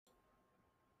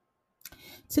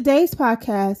Today's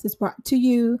podcast is brought to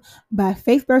you by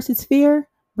Faith versus Fear,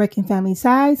 Breaking Family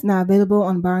Ties, now available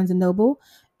on Barnes & Noble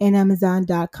and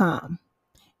Amazon.com.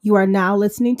 You are now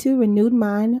listening to Renewed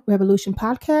Mind Revolution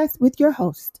podcast with your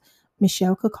host,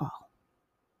 Michelle Kakal.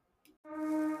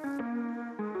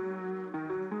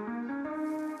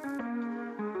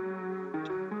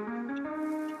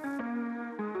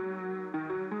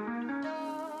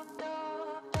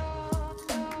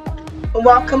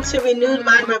 Welcome to Renewed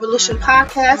Mind Revolution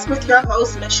podcast with your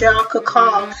host, Michelle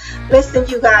Kakal. Listen,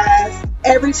 you guys,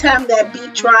 every time that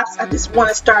beat drops, I just want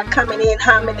to start coming in,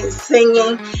 humming and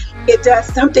singing. It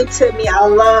does something to me. I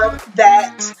love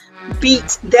that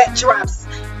beat that drops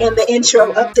in the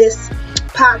intro of this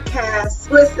podcast.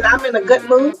 Listen, I'm in a good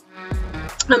mood.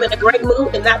 I'm in a great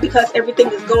mood, and not because everything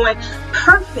is going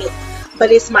perfect, but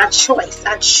it's my choice.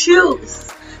 I choose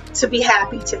to be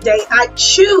happy today. I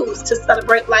choose to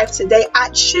celebrate life today. I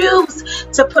choose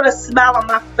to put a smile on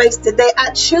my face today.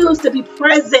 I choose to be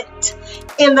present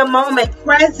in the moment,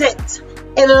 present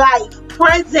in life,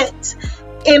 present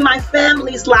in my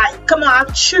family's life. Come on, I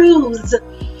choose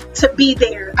to be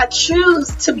there. I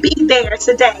choose to be there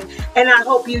today, and I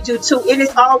hope you do too. It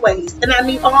is always, and I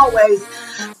mean always,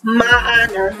 my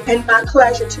honor and my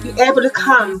pleasure to be able to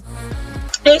come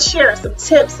and share some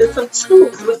tips and some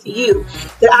tools with you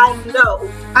that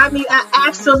I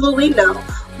absolutely know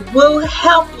will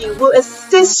help you, will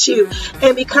assist you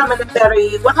in becoming a better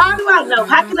you. Well, how do I know?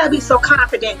 How can I be so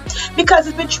confident? Because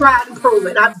it's been tried and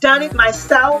proven. I've done it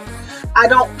myself. I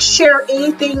don't share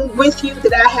anything with you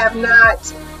that I have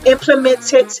not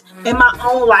implemented in my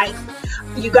own life.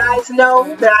 You guys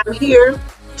know that I'm here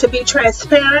to be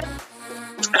transparent.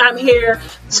 I'm here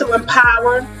to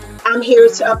empower. I'm here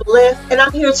to uplift, and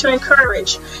I'm here to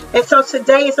encourage. And so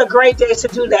today is a great day to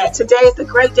do that. Today is a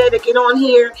great day to get on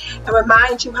here and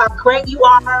remind you how great you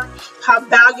are, how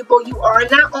valuable you are,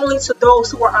 not only to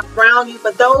those who are around you,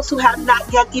 but those who have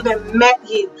not yet even met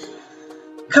you.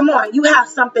 Come on, you have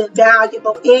something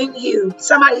valuable in you.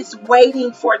 Somebody's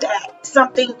waiting for that.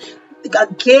 Something,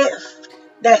 a gift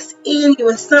that's in you,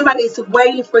 and somebody's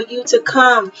waiting for you to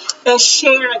come and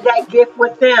share that gift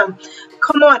with them.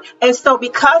 Come on. And so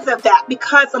because of that,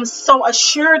 because I'm so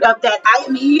assured of that, I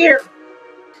am here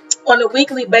on a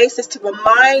weekly basis to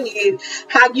remind you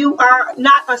how you are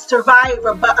not a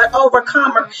survivor, but an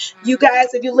overcomer. You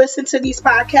guys, if you listen to these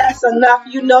podcasts enough,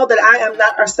 you know that I am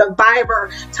not a survivor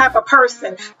type of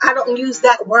person. I don't use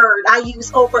that word. I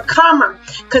use overcomer,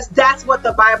 because that's what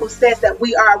the Bible says that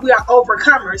we are. We are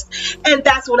overcomers. And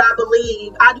that's what I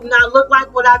believe. I do not look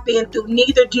like what I've been through.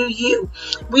 Neither do you.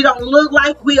 We don't look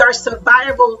like we are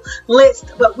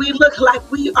survivalists, but we look like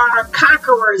we are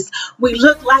conquerors. We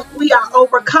look like we are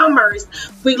overcomers.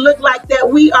 We look like that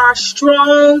we are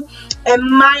strong and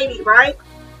mighty, right?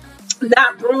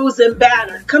 Not bruised and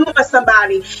battered. Come on,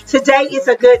 somebody. Today is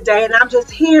a good day, and I'm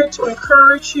just here to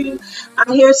encourage you.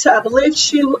 I'm here to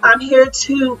uplift you. I'm here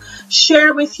to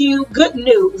share with you good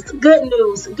news, good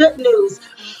news, good news.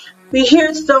 We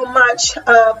hear so much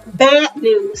of bad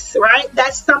news, right?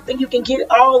 That's something you can get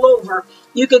all over.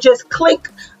 You can just click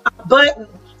a button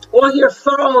on your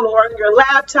phone or on your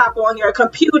laptop or on your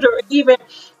computer, or even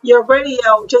your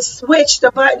radio. Just switch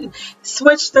the button,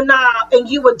 switch the knob, and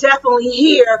you will definitely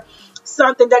hear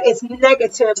something that is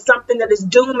negative, something that is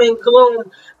doom and gloom.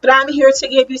 But I'm here to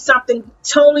give you something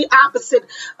totally opposite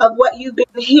of what you've been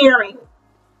hearing.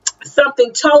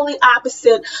 Something totally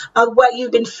opposite of what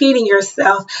you've been feeding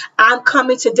yourself. I'm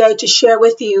coming today to share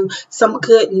with you some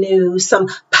good news, some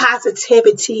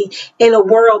positivity in a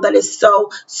world that is so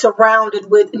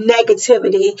surrounded with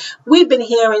negativity. We've been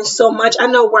hearing so much. I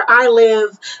know where I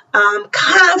live,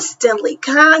 constantly,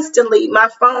 my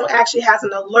phone actually has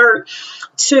an alert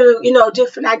to,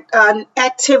 different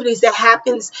activities that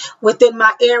happens within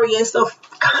my area. So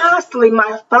constantly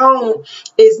my phone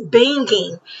is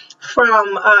binging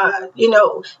from,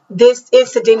 this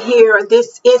incident here or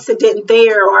this incident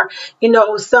there, or,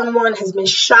 someone has been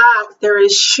shot, there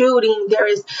is shooting, there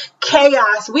is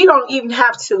chaos. We don't even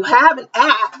have to have an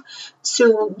app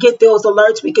to get those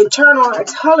alerts. We can turn on our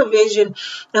television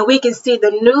and we can see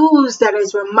the news that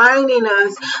is reminding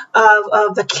us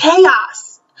of the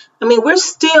chaos. I mean, we're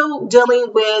still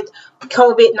dealing with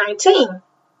COVID-19,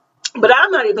 but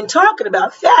I'm not even talking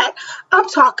about that. I'm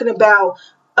talking about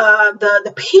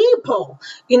the people,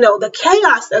 the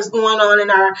chaos that's going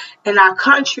on in our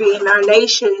country, in our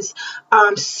nations.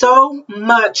 So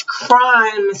much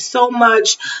crime, so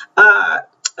much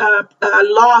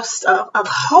loss of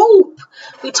hope.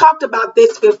 We talked about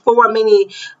this before many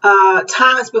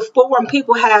times before, and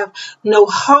people have no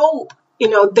hope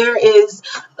there is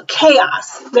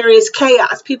chaos. There is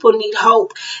chaos. People need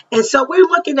hope. And so we're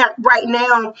looking at right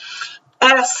now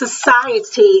at a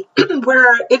society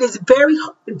where it is very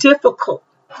difficult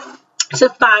to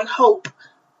find hope,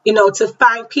 to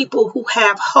find people who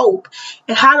have hope.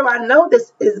 And how do I know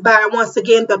this? Is by, once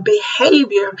again, the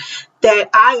behavior that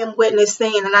I am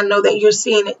witnessing, and I know that you're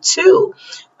seeing it too.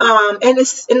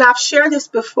 And I've shared this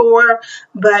before,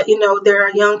 but there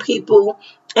are young people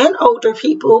and older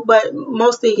people, but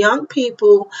mostly young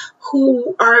people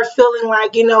who are feeling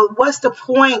like, what's the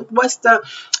point? What's the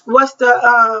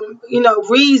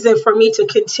reason for me to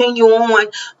continue on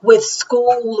with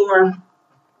school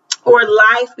or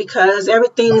life, because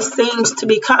everything seems to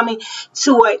be coming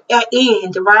to an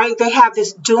end, right? They have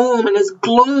this doom and this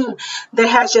gloom that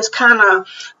has just kind of,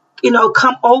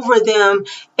 come over them.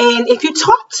 And if you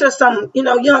talk to some,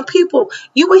 young people,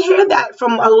 you will hear that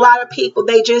from a lot of people.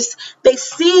 They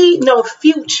see no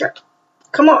future.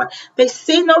 Come on. They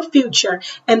see no future.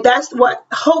 And that's what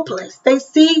hopeless. They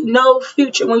see no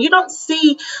future. When you don't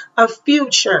see a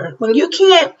future, when you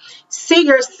can't see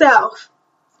yourself,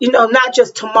 not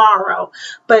just tomorrow,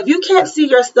 but if you can't see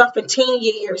yourself in 10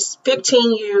 years,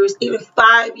 15 years, even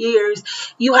 5 years,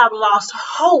 you have lost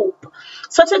hope.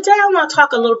 So today I want to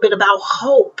talk a little bit about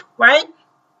hope, right?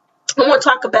 I want to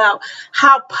talk about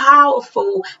how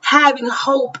powerful having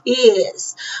hope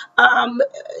is.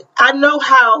 I know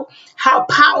how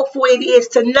powerful it is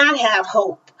to not have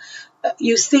hope.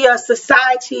 You see a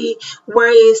society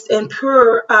where it's in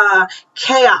pure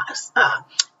chaos.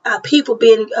 People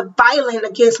being violent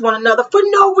against one another for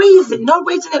no reason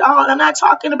at all. I'm not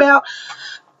talking about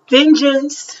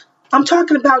vengeance. I'm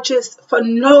talking about just for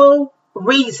no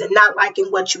reason, not liking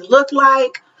what you look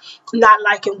like, not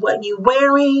liking what you're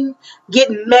wearing,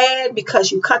 getting mad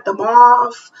because you cut them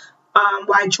off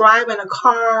while driving a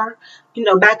car.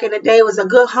 Back in the day, it was a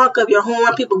good honk of your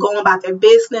horn, people going about their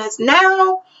business.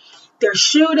 Now, they're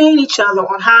shooting each other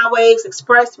on highways,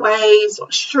 expressways,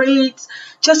 on streets,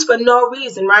 just for no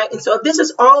reason, right? And so if this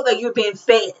is all that you're being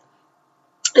fed,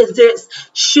 is this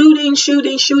shooting,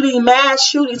 mass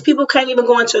shootings. People can't even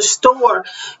go into a store.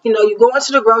 You go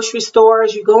into the grocery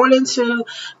stores, you're going into,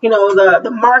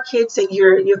 the markets, and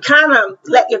you're kind of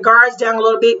let your guards down a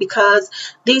little bit, because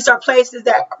these are places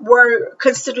that were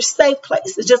considered safe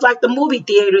places, just like the movie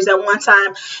theaters at one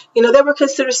time. They were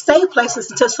considered safe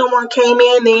places until someone came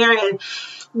in there and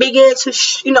began to,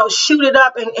 shoot it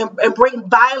up and bring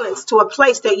violence to a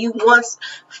place that you once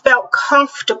felt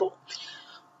comfortable.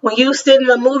 When you sit in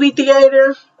a movie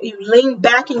theater, you lean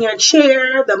back in your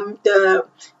chair, the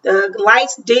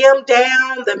lights dim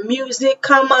down, the music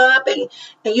come up, and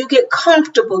you get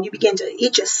comfortable. You begin to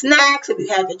eat your snacks. If you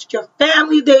have your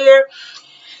family there,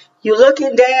 you're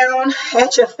looking down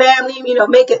at your family,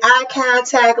 making eye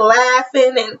contact,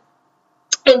 laughing, and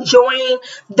enjoying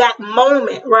that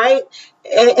moment, right?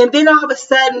 And then all of a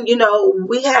sudden,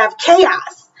 we have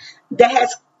chaos that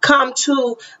has come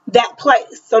to that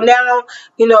place. So now,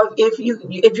 if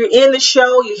you're in the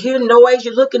show, you hear noise,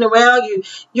 you're looking around,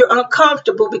 you're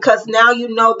uncomfortable, because now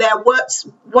you know that what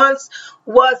once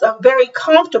was a very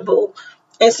comfortable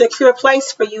and secure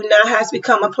place for you now has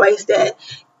become a place that,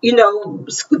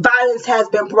 violence has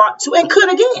been brought to, and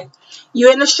could again.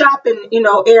 You're in the shopping,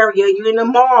 area, you're in the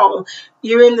mall,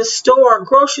 you're in the store,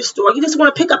 grocery store. You just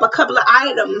want to pick up a couple of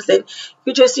items, and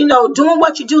you're just, doing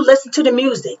what you do, listen to the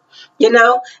music,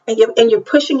 and you're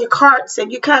pushing your carts,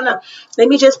 and you kind of, let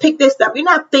me just pick this up. You're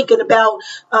not thinking about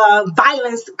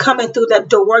violence coming through that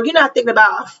door. You're not thinking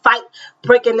about a fight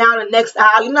breaking down the next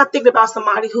aisle. You're not thinking about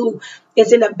somebody who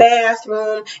is in the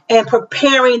bathroom and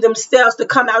preparing themselves to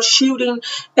come out shooting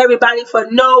everybody for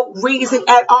no reason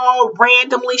at all,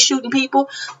 randomly shooting people.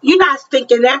 You're not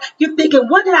thinking that. You're thinking,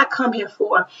 what did I come here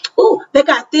for? Oh, they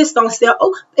got this on sale.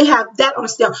 Oh, they have that on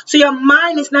sale. So your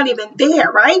mind is not even there,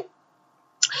 right?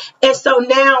 And so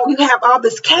now you have all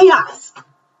this chaos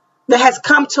that has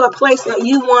come to a place that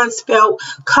you once felt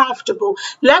comfortable.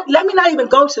 Let me not even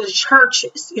go to the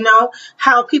churches,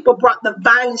 how people brought the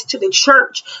violence to the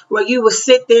church, where you would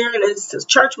sit there, and the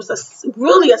church was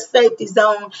really a safety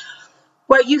zone,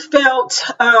 where you felt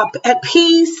at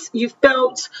peace. You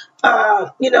felt,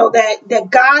 that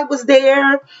God was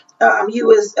there. You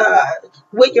was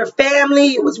with your family.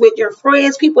 You was with your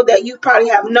friends, people that you probably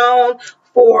have known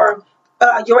for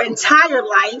your entire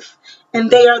life,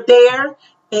 and they are there,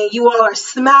 and you all are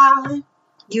smiling.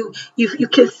 You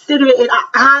consider it an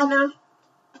honor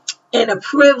and a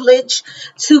privilege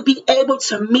to be able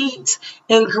to meet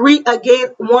and greet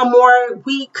again one more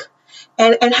week,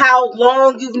 and how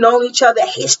long you've known each other.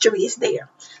 History is there.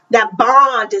 That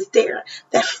bond is there.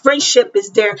 That friendship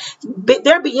is there.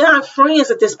 They're beyond friends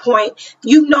at this point.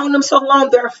 You've known them so long,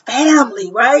 they're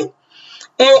family, right?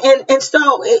 And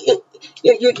so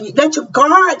you let your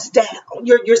guards down.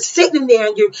 You're sitting there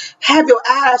and you have your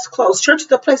eyes closed. Church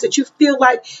is a place that you feel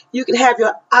like you can have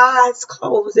your eyes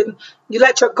closed and you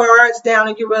let your guards down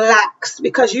and you relax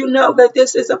because you know that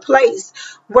this is a place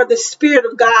where the Spirit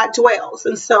of God dwells.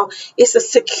 And so it's a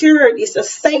security, it's a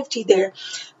safety there.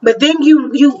 But then you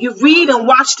read and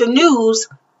watch the news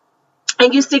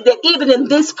and you see that even in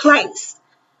this place,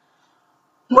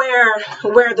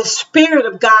 where the Spirit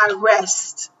of God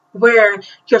rests, where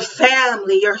your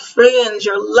family, your friends,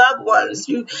 your loved ones,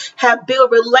 you have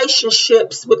built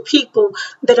relationships with people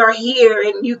that are here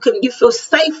and you feel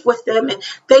safe with them and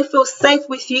they feel safe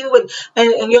with you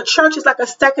and your church is like a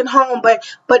second home, but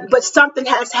something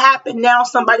has happened now.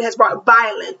 Somebody has brought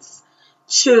violence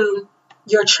to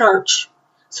your church.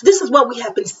 So this is what we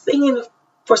have been seeing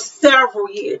for several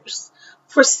years.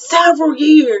 For several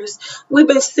years, we've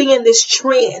been seeing this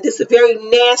trend, this very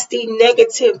nasty,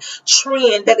 negative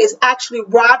trend that is actually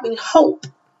robbing hope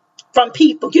from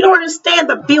people. You don't understand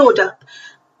the buildup.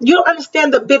 You don't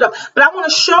understand the buildup. But I want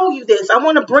to show you this. I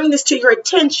want to bring this to your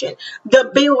attention,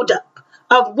 the buildup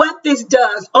of what this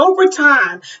does. Over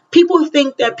time, people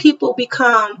think that people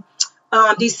become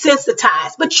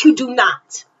desensitized, but you do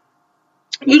not.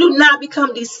 You do not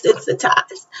become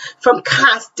desensitized from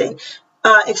constant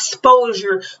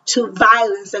exposure to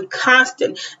violence and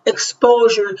constant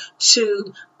exposure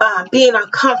to being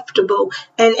uncomfortable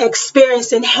and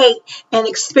experiencing hate and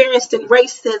experiencing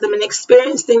racism and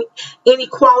experiencing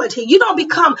inequality. You don't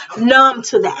become numb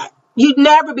to that. You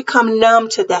never become numb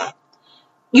to that.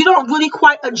 You don't really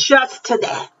quite adjust to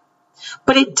that.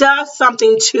 But it does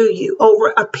something to you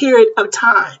over a period of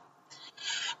time.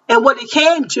 And what it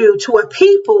can do to a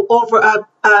people over a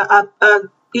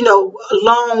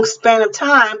long span of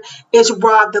time is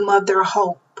rob them of their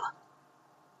hope.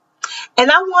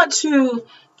 And I want to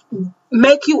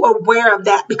make you aware of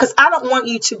that because I don't want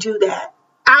you to do that.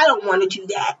 I don't want to do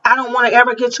that. I don't want to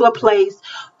ever get to a place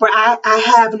where I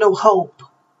have no hope.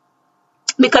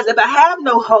 Because if I have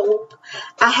no hope,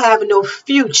 I have no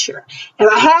future. If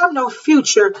I have no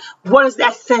future, what is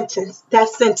that sentence? That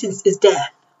sentence is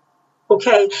death.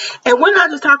 Okay, and we're not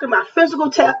just talking about physical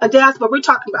death, but we're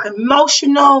talking about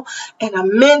emotional and a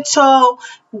mental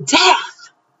death.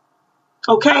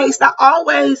 Okay, it's not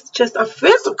always just a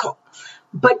physical,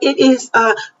 but it is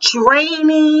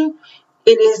draining.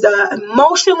 It is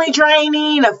emotionally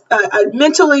draining, a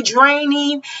mentally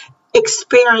draining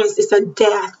experience. It's a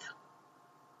death.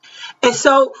 And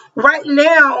so right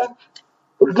now,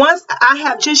 once I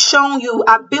have just shown you,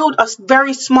 I built a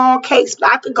very small case,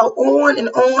 but I could go on and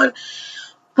on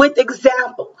with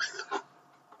examples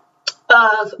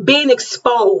of being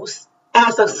exposed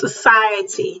as a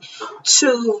society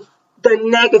to the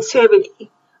negativity,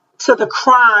 to the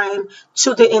crime,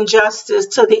 to the injustice,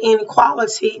 to the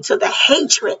inequality, to the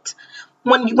hatred.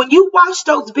 When you watch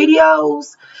those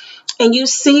videos and you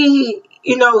see,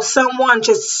 someone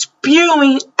just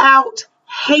spewing out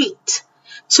hate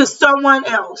to someone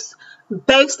else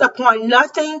based upon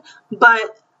nothing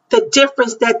but the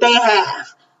difference that they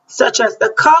have, such as the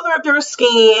color of their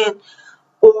skin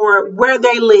or where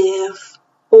they live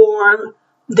or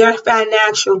their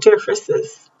financial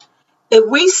differences. If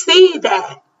we see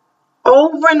that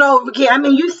over and over again,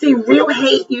 you see real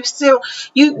hate, you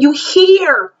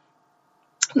hear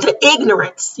the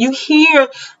ignorance, you hear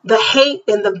the hate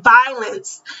and the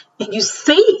violence, and you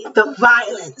see the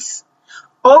violence.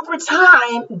 Over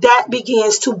time, that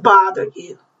begins to bother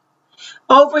you.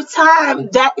 Over time,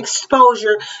 that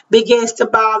exposure begins to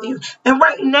bother you. And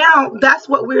right now, that's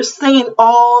what we're seeing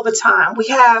all the time. We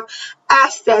have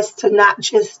access to not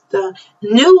just the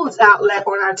news outlet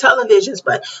on our televisions,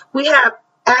 but we have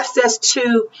access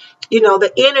to,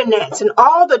 the internet and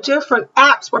all the different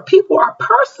apps where people are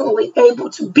personally able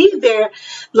to be there,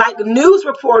 like news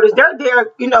reporters. They're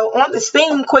there, on the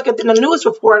scene quicker than a news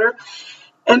reporter.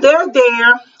 And they're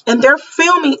there and they're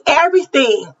filming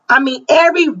everything.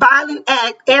 Every violent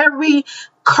act, every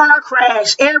car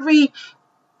crash, every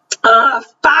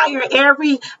fire,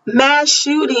 every mass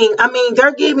shooting.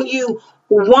 They're giving you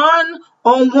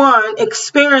one-on-one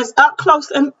experience up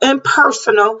close and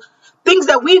personal, things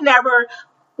that we never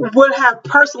would have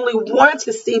personally wanted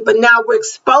to see, but now we're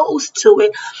exposed to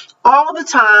it all the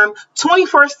time,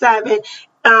 24/7,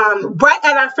 right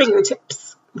at our fingertips.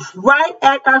 Right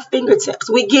at our fingertips.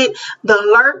 We get the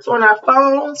alerts on our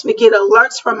phones. We get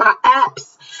alerts from our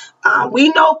apps. We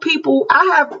know people.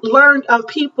 I have learned of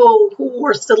people who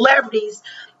were celebrities,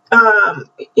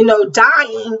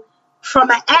 dying from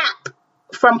an app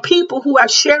from people who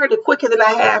have shared it quicker than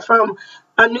I have from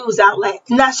a news outlet.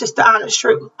 And that's just the honest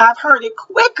truth. I've heard it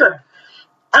quicker.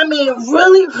 I mean,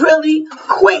 really, really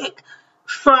quick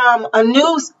from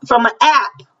from an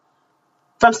app,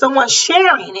 from someone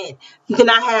sharing it than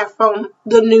I have from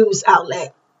the news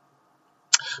outlet.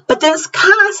 But this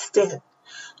constant,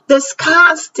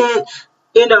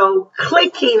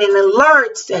 clicking and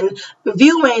alerts and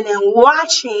viewing and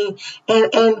watching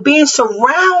and being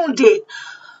surrounded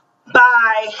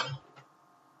by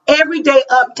everyday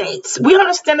updates. We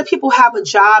understand that people have a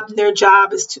job and their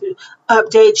job is to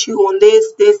update you on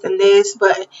this, and this,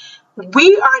 but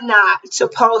we are not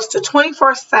supposed to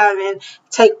 24/7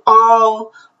 take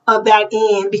all of that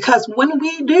in, because when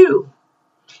we do,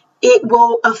 it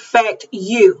will affect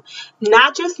you.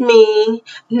 Not just me,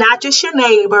 not just your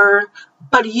neighbor,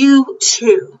 but you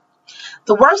too.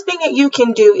 The worst thing that you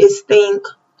can do is think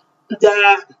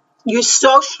that you're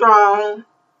so strong.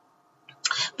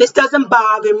 This doesn't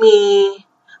bother me.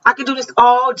 I can do this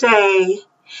all day.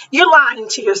 You're lying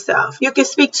to yourself. You can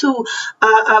speak to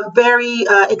a very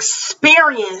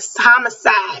experienced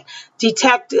homicide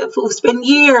detective who's spent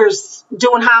years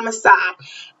doing homicide,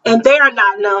 and they are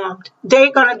not numbed.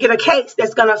 They're going to get a case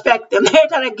that's going to affect them. They're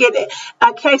going to get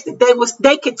a case that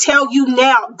they could tell you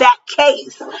now, that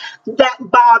case that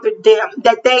bothered them,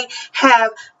 that they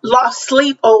have lost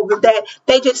sleep over, that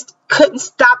they just couldn't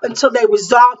stop until they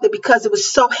resolved it because it was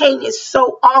so heinous,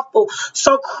 so awful,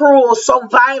 so cruel, so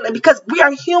violent, because we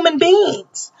are human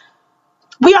beings.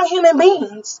 We are human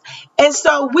beings. And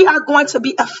so we are going to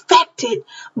be affected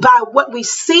by what we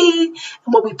see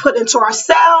and what we put into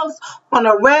ourselves on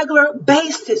a regular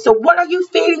basis. So what are you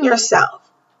feeding yourself?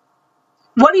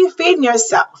 What are you feeding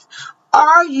yourself?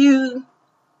 Are you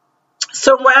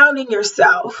surrounding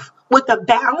yourself with a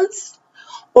balance?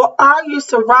 Or are you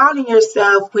surrounding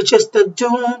yourself with just the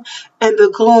doom and the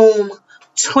gloom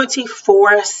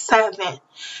 24/7?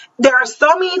 There are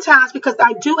so many times, because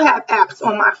I do have apps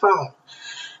on my phone,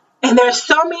 and there's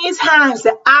so many times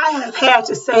that I have had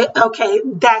to say, okay,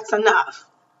 that's enough.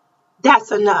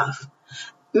 That's enough.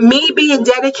 Me being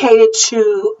dedicated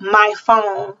to my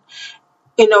phone,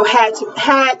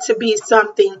 had to be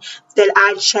something that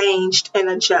I changed and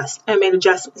made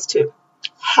adjustments to.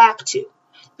 Have to.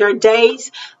 There are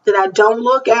days that I don't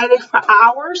look at it for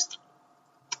hours.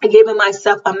 I'm giving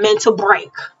myself a mental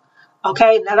break.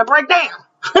 Okay, not a breakdown.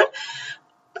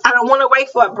 I don't want to wait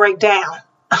for a breakdown.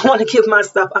 I want to give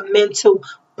myself a mental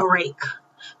break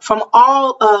from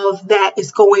all of that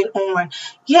is going on.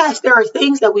 Yes, there are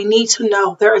things that we need to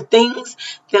know. There are things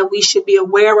that we should be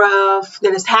aware of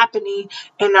that is happening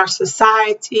in our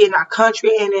society, in our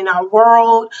country, and in our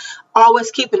world.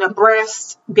 Always keeping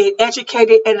abreast, being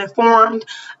educated and informed.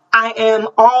 I am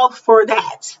all for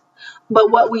that. But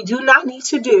what we do not need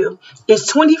to do is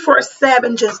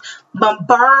 24/7 just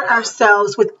bombard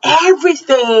ourselves with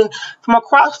everything from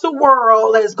across the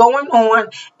world that is going on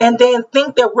and then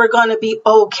think that we're going to be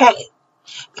okay.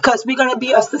 Because we're going to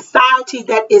be a society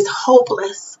that is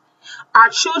hopeless. Our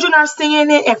children are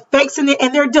seeing it and facing it,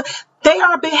 and they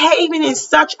are behaving in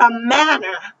such a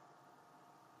manner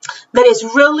that is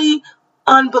really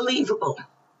unbelievable.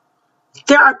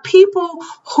 There are people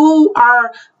who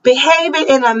are behaving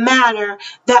in a manner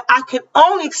that I can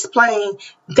only explain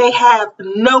they have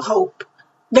no hope.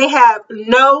 They have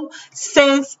no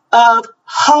sense of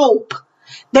hope.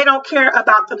 They don't care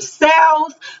about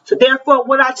themselves. So therefore,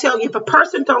 what I tell you, if a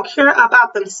person don't care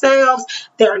about themselves,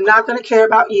 they're not going to care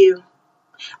about you.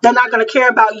 They're not going to care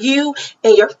about you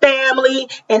and your family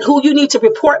and who you need to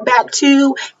report back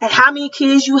to and how many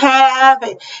kids you have.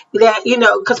 And that,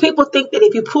 because people think that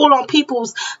if you pull on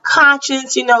people's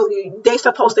conscience, they're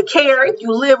supposed to care if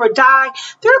you live or die.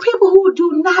 There are people who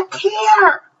do not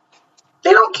care.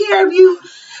 They don't care if you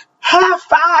have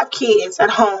 5 kids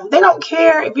at home. They don't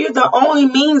care if you're the only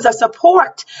means of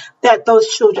support that those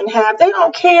children have. They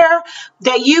don't care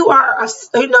that you are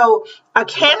a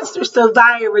cancer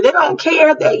survivor. They don't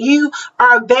care that you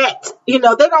are a vet. They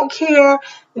don't care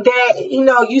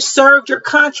that, you served your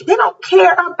country. They don't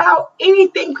care about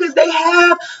anything because they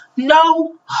have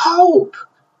no hope.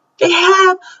 They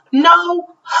have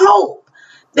no hope.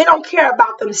 They don't care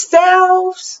about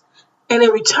themselves. And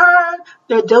in return,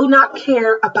 they do not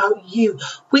care about you.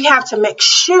 We have to make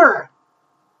sure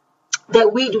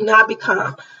that we do not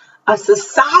become a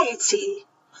society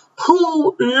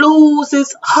who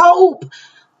loses hope.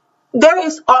 There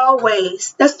is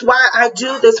always, that's why I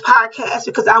do this podcast,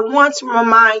 because I want to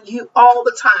remind you all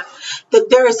the time that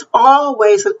there is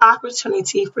always an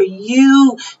opportunity for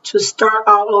you to start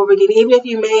all over again. Even if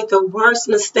you made the worst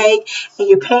mistake and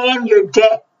you're paying your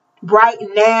debt right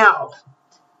now,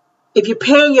 If you're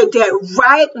paying your debt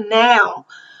right now,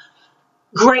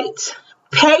 great.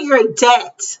 Pay your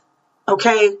debt,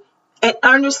 okay? And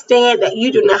understand that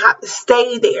you do not have to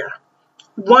stay there.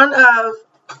 One of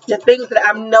the things that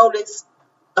I've noticed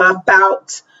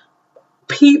about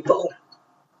people,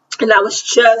 and I was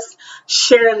just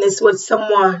sharing this with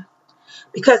someone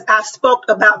because I spoke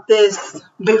about this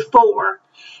before,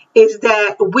 is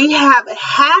that we have a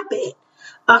habit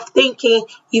of thinking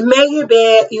you made your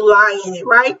bed, you lie in it,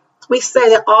 right? We say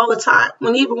that all the time.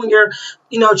 Even when your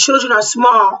children are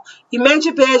small, you made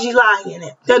your bed, you lie in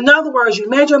it. In other words, you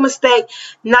made your mistake,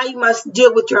 now you must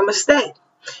deal with your mistake.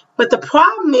 But the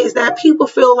problem is that people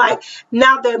feel like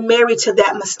now they're married to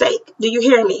that mistake. Do you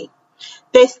hear me?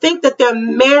 They think that they're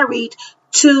married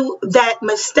to that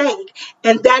mistake,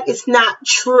 and that is not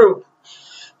true.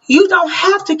 You don't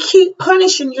have to keep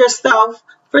punishing yourself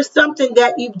for something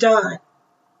that you've done.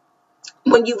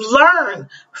 When you learn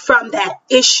from that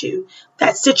issue,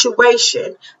 that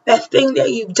situation, that thing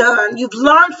that you've done, you've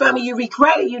learned from it, you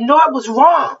regret it, you know it was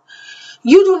wrong.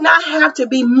 You do not have to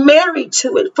be married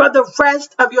to it for the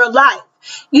rest of your life.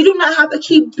 You do not have to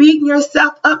keep beating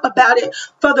yourself up about it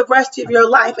for the rest of your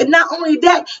life. And not only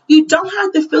that, you don't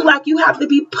have to feel like you have to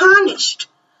be punished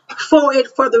for it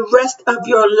for the rest of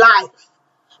your life.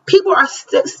 People are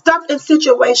stuck in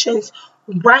situations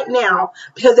right now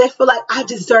because they feel like I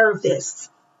deserve this.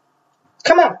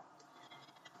 Come on.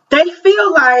 They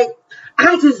feel like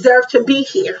I deserve to be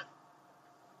here.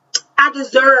 I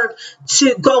deserve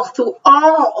to go through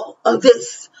all of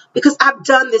this because I've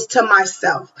done this to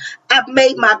myself. I've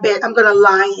made my bed. I'm going to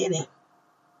lie in it.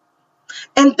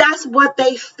 And that's what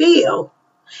they feel.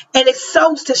 And it's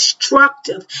so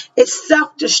destructive. It's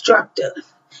self-destructive.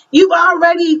 You've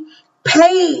already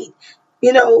paid,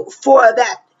 for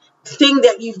that thing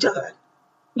that you've done.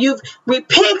 You've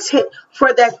repented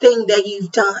for that thing that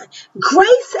you've done.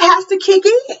 Grace has to kick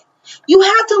in. You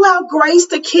have to allow grace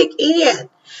to kick in.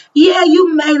 Yeah,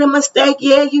 you made a mistake.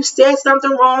 Yeah, you said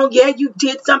something wrong. Yeah, you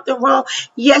did something wrong.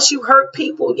 Yes, you hurt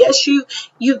people. Yes,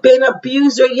 you've been an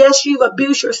abuser. Yes, you've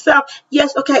abused yourself.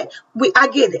 Yes, okay, I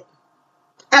get it.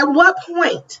 At what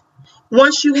point,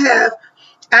 once you have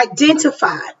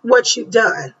identified what you've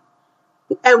done,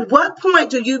 at what point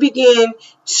do you begin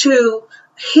to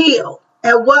heal?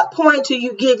 At what point do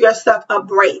you give yourself a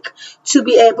break to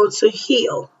be able to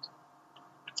heal?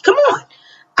 Come on.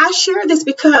 I share this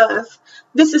because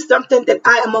this is something that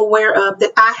I am aware of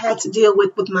that I had to deal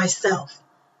with myself.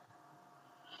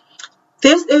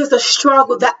 This is a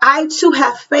struggle that I too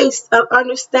have faced of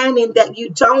understanding that you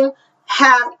don't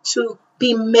have to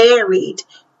be married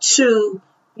to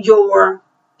your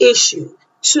issue,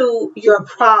 to your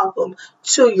problem,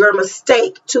 to your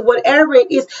mistake, to whatever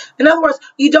it is. In other words,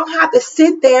 you don't have to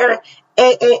sit there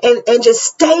and just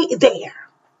stay there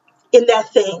in that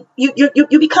thing.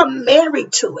 You become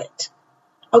married to it.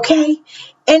 Okay?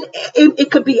 And it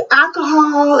could be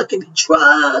alcohol, it could be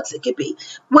drugs, it could be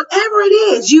whatever it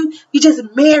is. You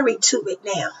just married to it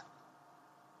now.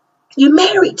 You're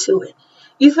married to it.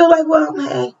 You feel like, well,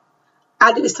 hey,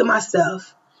 I did this to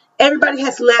myself. Everybody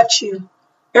has left you.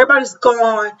 Everybody's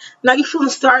gone. Now you're feeling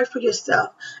sorry for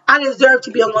yourself. I deserve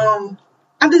to be alone.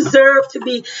 I deserve to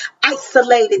be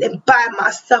isolated and by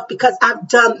myself because I've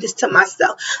done this to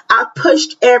myself. I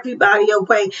pushed everybody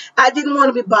away. I didn't want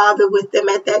to be bothered with them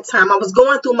at that time. I was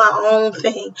going through my own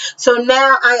thing. So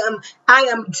now I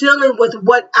am dealing with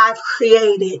what I've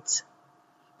created.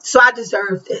 So I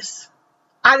deserve this.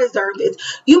 I deserve this.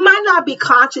 You might not be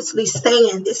consciously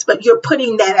saying this, but you're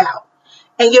putting that out.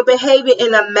 And you're behaving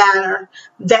in a manner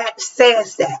that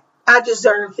says that I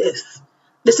deserve this.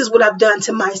 This is what I've done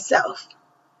to myself.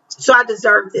 So I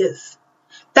deserve this.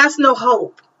 That's no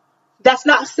hope. That's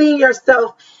not seeing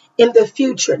yourself in the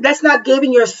future. That's not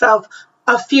giving yourself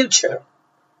a future.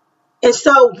 And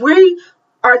so we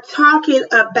are talking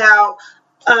about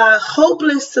a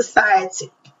hopeless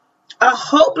society, a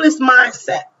hopeless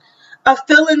mindset, a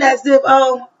feeling as if,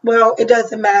 oh, well, it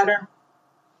doesn't matter.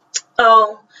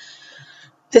 Oh,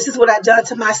 this is what I've done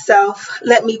to myself.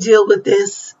 Let me deal with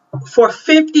this. For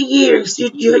 50 years,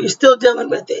 you're still dealing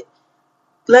with it.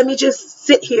 Let me just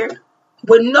sit here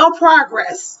with no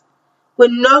progress,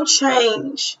 with no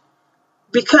change,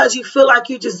 because you feel like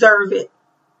you deserve it,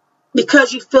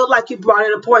 because you feel like you brought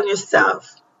it upon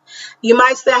yourself. You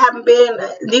might say, I haven't been,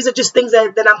 these are just things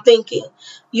that I'm thinking.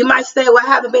 You might say, well, I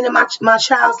haven't been in my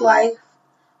child's life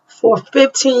for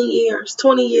 15 years,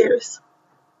 20 years.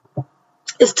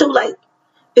 It's too late.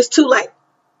 It's too late.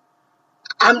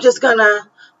 I'm just going to,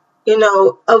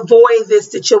 avoid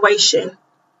this situation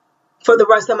for the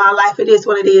rest of my life. It is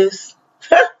what it is.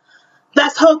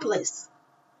 That's hopeless.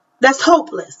 That's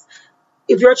hopeless.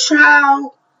 If your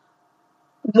child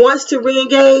wants to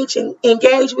re-engage and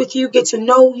engage with you, get to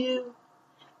know you,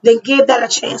 then give that a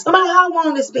chance. No matter how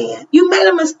long it's been. You made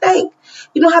a mistake.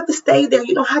 You don't have to stay there.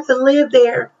 You don't have to live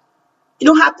there. You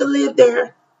don't have to live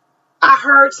there. I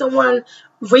heard someone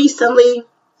recently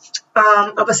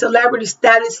of a celebrity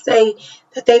status say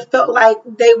that they felt like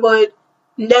they would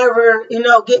never,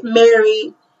 get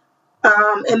married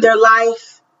in their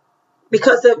life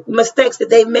because of mistakes that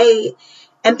they made.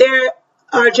 And they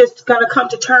are just going to come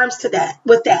to terms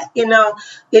with that.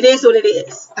 It is what it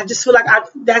is. I just feel like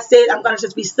that's it. I'm going to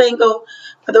just be single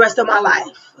for the rest of my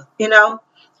life,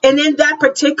 And in that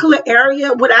particular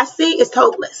area, what I see is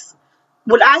hopeless.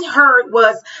 What I heard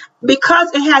was,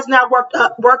 because it has not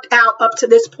worked out up to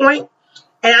this point,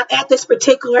 and I'm at this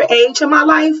particular age of my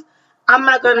life, I'm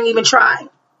not going to even try.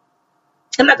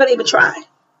 I'm not going to even try.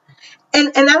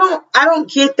 And I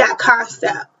don't get that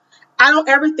concept. I don't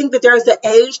ever think that there's an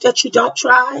age that you don't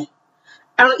try.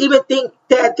 I don't even think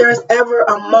that there's ever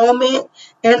a moment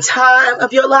in time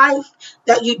of your life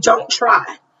that you don't try.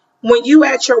 When you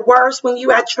at your worst, when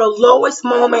you at your lowest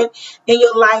moment in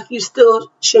your life, you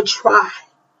still should try.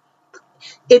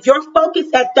 If your focus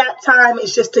at that time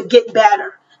is just to get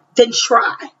better, then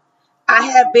try. I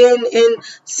have been in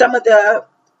some of the,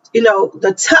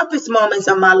 the toughest moments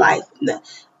of my life,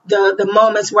 the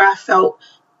moments where I felt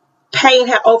pain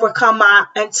had overcome my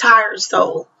entire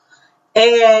soul.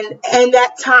 And in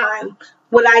that time,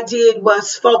 what I did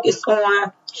was focus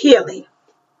on healing,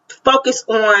 focus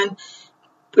on,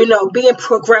 being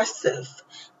progressive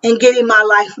and getting my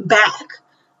life back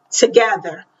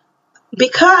together.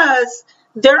 Because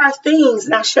there are things,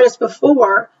 and I shared this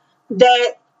before,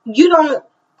 that you don't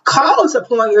cause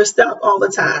upon yourself all the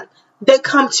time. They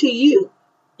come to you,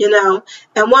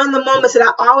 And one of the moments that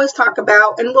I always talk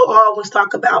about, and will always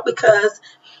talk about, because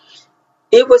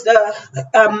it was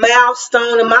a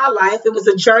milestone in my life. It was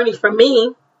a journey for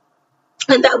me.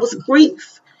 And that was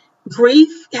grief.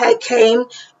 Grief had came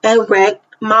and wrecked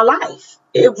my life.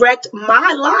 It wrecked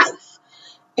my life.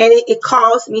 And it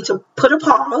caused me to put a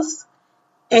pause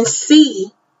and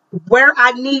see where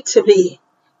I need to be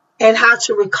and how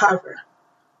to recover.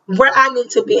 Where I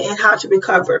need to be and how to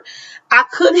recover. I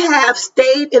could have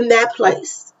stayed in that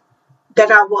place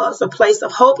that I was, a place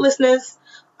of hopelessness,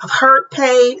 of hurt,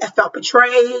 pain. I felt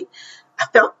betrayed. I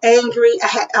felt angry. I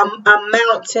had a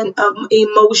mountain of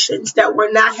emotions that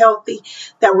were not healthy,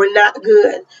 that were not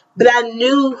good. But I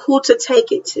knew who to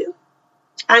take it to.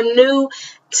 I knew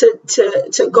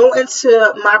to go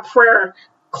into my prayer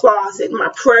closet, my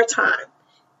prayer time,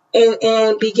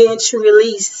 and begin to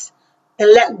release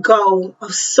and let go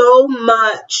of so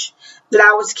much that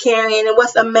I was carrying. And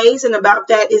what's amazing about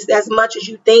that is, as much as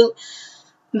you think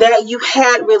that you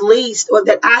had released, or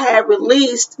that I had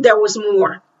released, there was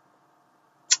more.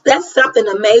 That's something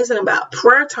amazing about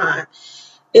prayer time,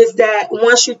 is that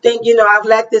once you think, I've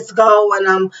let this go and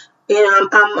I'm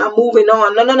moving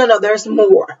on. No. There's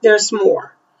more. There's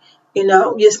more.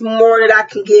 There's more that I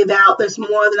can give out. There's more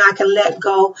that I can let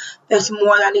go. There's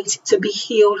more that I need to be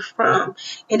healed from.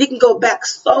 And it can go back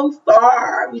so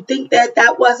far. You think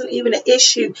that wasn't even an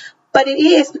issue. But it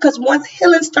is, because once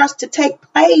healing starts to take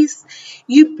place,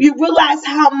 you realize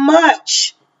how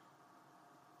much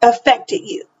affected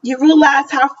you. You realize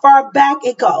how far back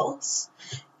it goes.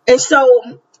 And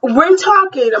so we're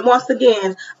talking, once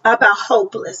again, about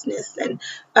hopelessness and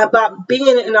about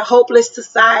being in a hopeless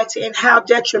society and how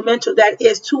detrimental that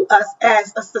is to us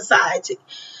as a society.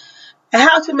 And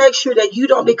how to make sure that you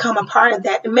don't become a part of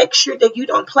that, and make sure that you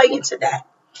don't play into that.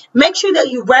 Make sure that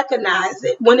you recognize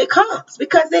it when it comes,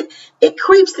 because it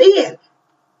creeps in.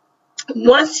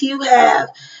 Once you have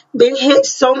been hit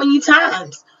so many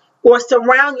times, or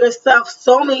surround yourself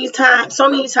so many times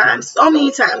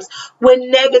with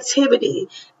negativity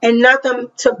and nothing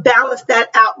to balance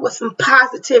that out with some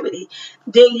positivity,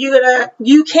 then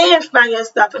you can find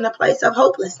yourself in a place of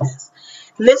hopelessness.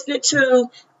 Listening to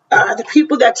the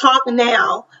people that talk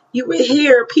now, you will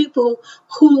hear people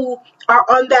who are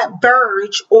on that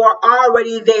verge or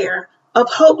already there of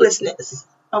hopelessness.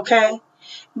 Okay,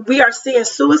 we are seeing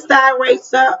suicide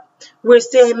rates up. We're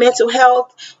seeing mental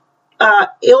health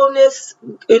illness,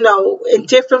 in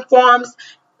different forms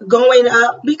going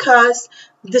up, because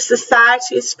the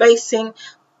society is facing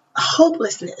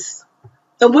hopelessness.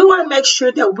 And we want to make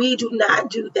sure that we do not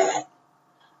do that.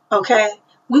 Okay?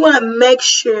 We want to make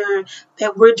sure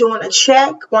that we're doing a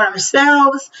check on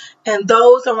ourselves and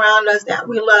those around us that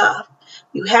we love.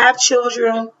 You have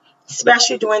children,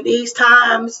 especially during these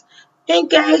times,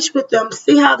 engage with them.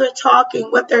 See how they're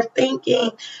talking, what they're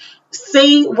thinking.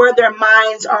 See where their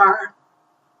minds are.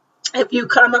 if you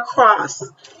come across,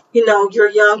 your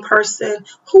young person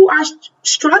who are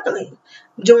struggling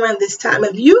during this time,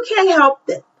 if you can't help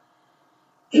them,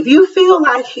 if you feel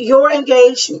like your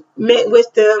engagement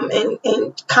with them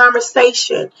in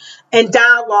conversation and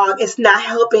dialogue is not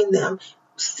helping them,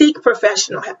 seek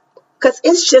professional help, because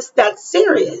it's just that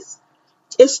serious.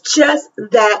 It's just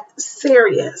that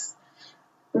serious.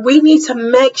 We need to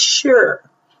make sure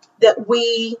that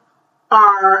we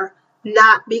are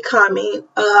not becoming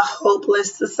a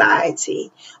hopeless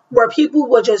society where people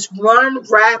will just run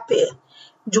rapid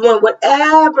doing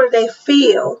whatever they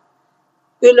feel,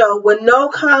 with no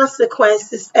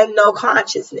consequences and no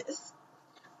consciousness.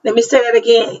 Let me say that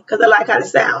again because I like how it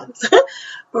sounds.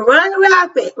 Run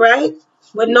rapid, right?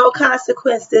 With no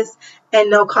consequences and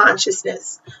no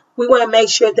consciousness. We want to make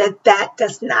sure that that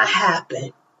does not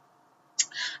happen.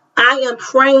 I am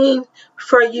praying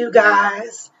for you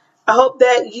guys. I hope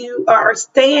that you are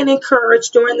staying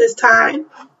encouraged during this time.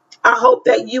 I hope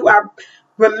that you are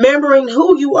remembering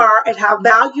who you are and how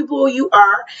valuable you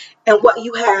are and what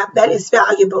you have that is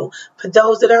valuable for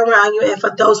those that are around you and for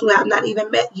those who have not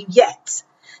even met you yet.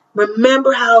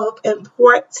 Remember how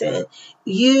important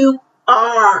you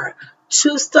are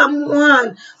to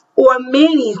someone or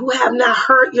many who have not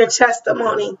heard your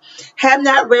testimony, have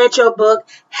not read your book,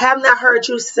 have not heard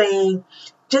you sing,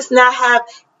 just not have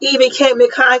even came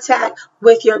in contact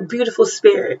with your beautiful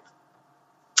spirit.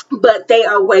 But they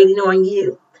are waiting on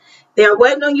you. They are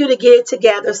waiting on you to get it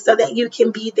together so that you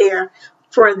can be there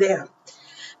for them.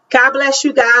 God bless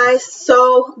you guys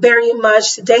so very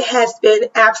much. Today has been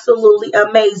absolutely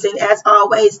amazing, as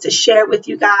always, to share with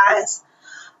you guys.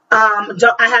 I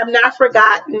have not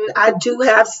forgotten. I do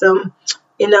have some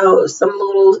little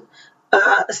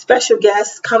special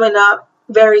guests coming up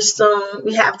very soon.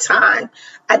 We have time.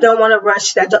 I don't want to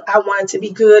rush that. I want it to be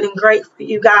good and great for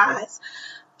you guys.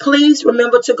 Please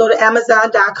remember to go to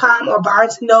Amazon.com or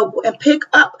Barnes & Noble and pick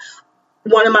up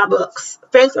one of my books,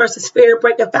 Faith versus Fear,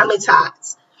 Breaking Family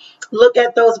Ties. Look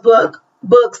at those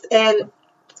books and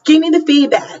give me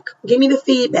the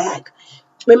feedback.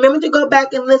 Remember to go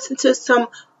back and listen to some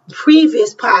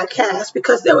previous podcasts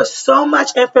because there was so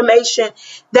much information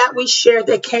that we shared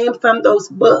that came from those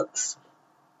books.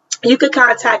 You could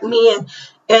contact me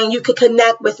and you could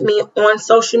connect with me on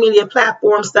social media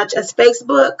platforms such as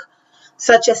Facebook,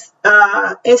 such as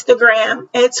Instagram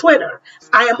and Twitter.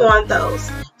 I am on those.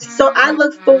 So I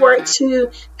look forward to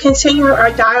continuing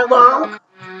our dialogue.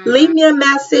 Leave me a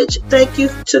message. Thank you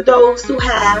to those who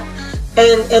have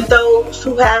and those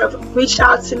who have reached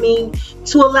out to me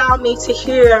to allow me to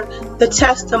hear the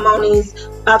testimonies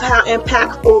of how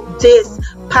impactful this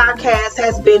podcast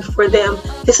has been for them.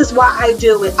 This is why I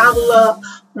do it. I love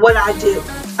what I do.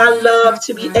 I love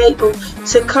to be able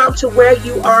to come to where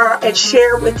you are and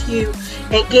share with you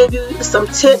and give you some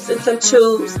tips and some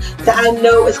tools that I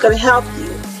know is going to help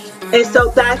you. And so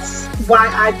that's why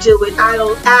I do it. I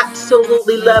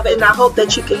absolutely love it, and I hope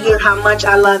that you can hear how much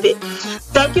I love it.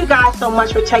 Thank you guys so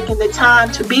much for taking the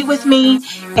time to be with me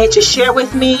and to share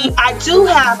with me. I do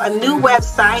have a new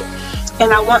website,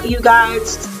 and I want you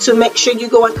guys to make sure you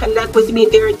go and connect with me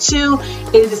there too.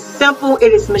 It is simple.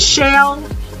 It is Michelle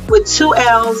with 2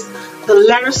 L's, the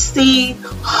letter C,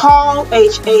 Hall,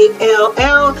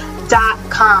 HALL.com.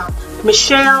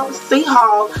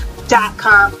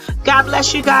 MichelleCHall.com. God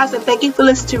bless you guys, and thank you for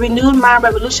listening to Renewed Mind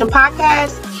Revolution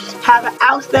podcast. Have an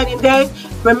outstanding day.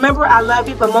 Remember, I love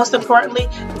you, but most importantly,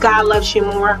 God loves you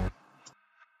more.